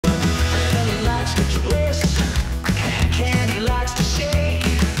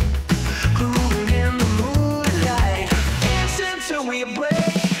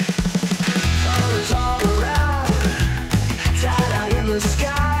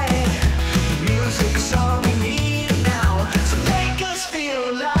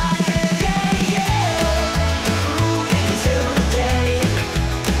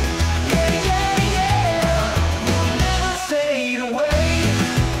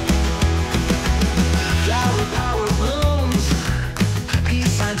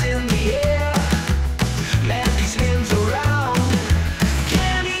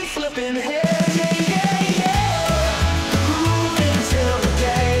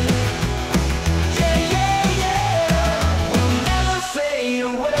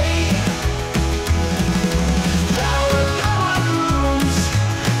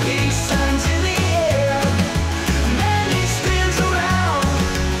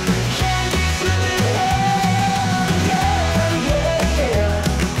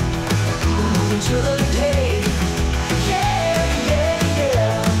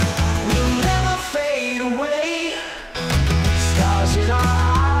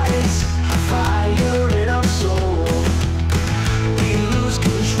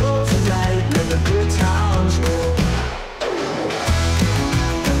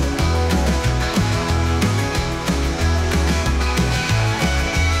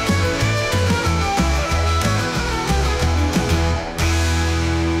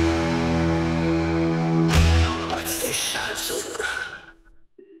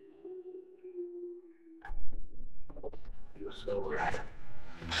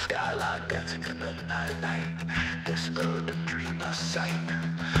twilight, dancing in the night. Disco, the dream of sight.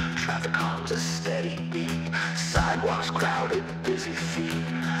 Traffic hums a steady beat. Sidewalks crowded, busy feet.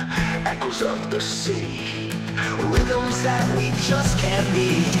 Echoes of the city. Rhythms that we just can't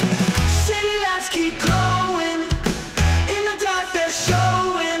beat. City lights keep glowing. In the dark they're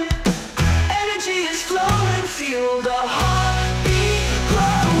showing. Energy is flowing. Feel the heartbeat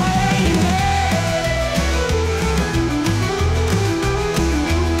growing.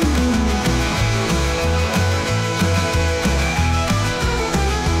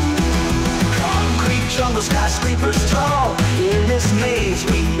 Concrete jungle, skyscrapers tall. In this maze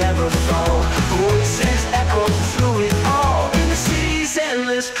we never fall. Voices echo through it all. In the city's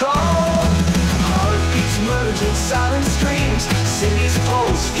endless call.